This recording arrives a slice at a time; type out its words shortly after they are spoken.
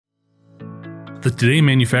The Today in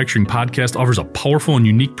Manufacturing podcast offers a powerful and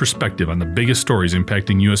unique perspective on the biggest stories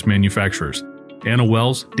impacting U.S. manufacturers. Anna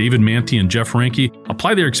Wells, David Manti, and Jeff Ranke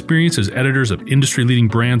apply their experience as editors of industry-leading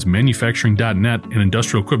brands Manufacturing.net and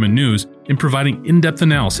Industrial Equipment News in providing in-depth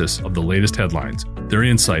analysis of the latest headlines. Their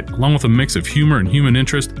insight, along with a mix of humor and human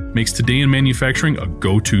interest, makes Today in Manufacturing a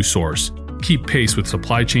go-to source. Keep pace with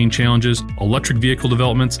supply chain challenges, electric vehicle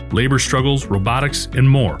developments, labor struggles, robotics, and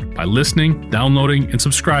more by listening, downloading, and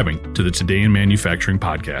subscribing to the Today in Manufacturing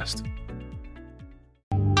podcast.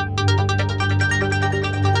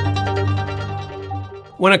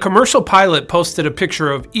 When a commercial pilot posted a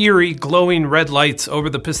picture of eerie, glowing red lights over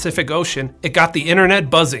the Pacific Ocean, it got the internet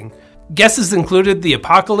buzzing. Guesses included the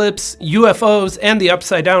apocalypse, UFOs, and the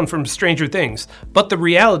upside down from Stranger Things, but the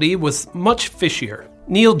reality was much fishier.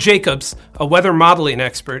 Neil Jacobs, a weather modeling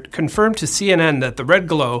expert, confirmed to CNN that the red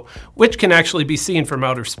glow, which can actually be seen from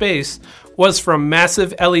outer space, was from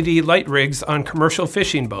massive LED light rigs on commercial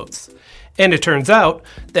fishing boats. And it turns out,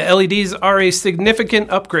 the LEDs are a significant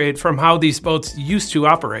upgrade from how these boats used to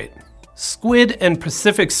operate. Squid and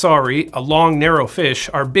Pacific saury, a long, narrow fish,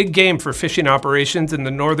 are big game for fishing operations in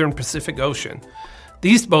the northern Pacific Ocean.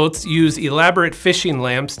 These boats use elaborate fishing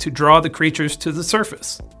lamps to draw the creatures to the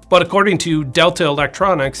surface. But according to Delta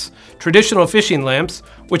Electronics, traditional fishing lamps,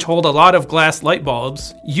 which hold a lot of glass light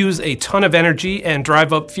bulbs, use a ton of energy and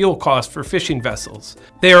drive up fuel costs for fishing vessels.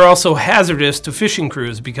 They are also hazardous to fishing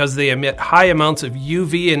crews because they emit high amounts of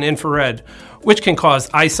UV and infrared, which can cause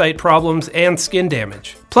eyesight problems and skin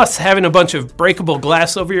damage. Plus, having a bunch of breakable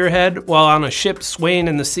glass over your head while on a ship swaying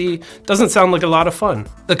in the sea doesn't sound like a lot of fun.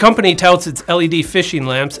 The company touts its LED fishing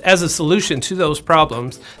lamps as a solution to those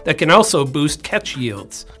problems that can also boost catch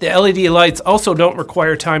yields. The LED lights also don't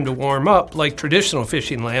require time to warm up like traditional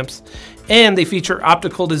fishing lamps, and they feature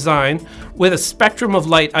optical design with a spectrum of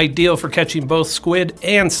light ideal for catching both squid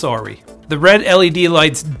and saury. The red LED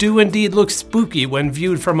lights do indeed look spooky when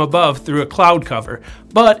viewed from above through a cloud cover,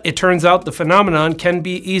 but it turns out the phenomenon can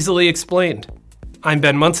be easily explained. I'm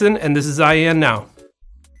Ben Munson, and this is IEN Now.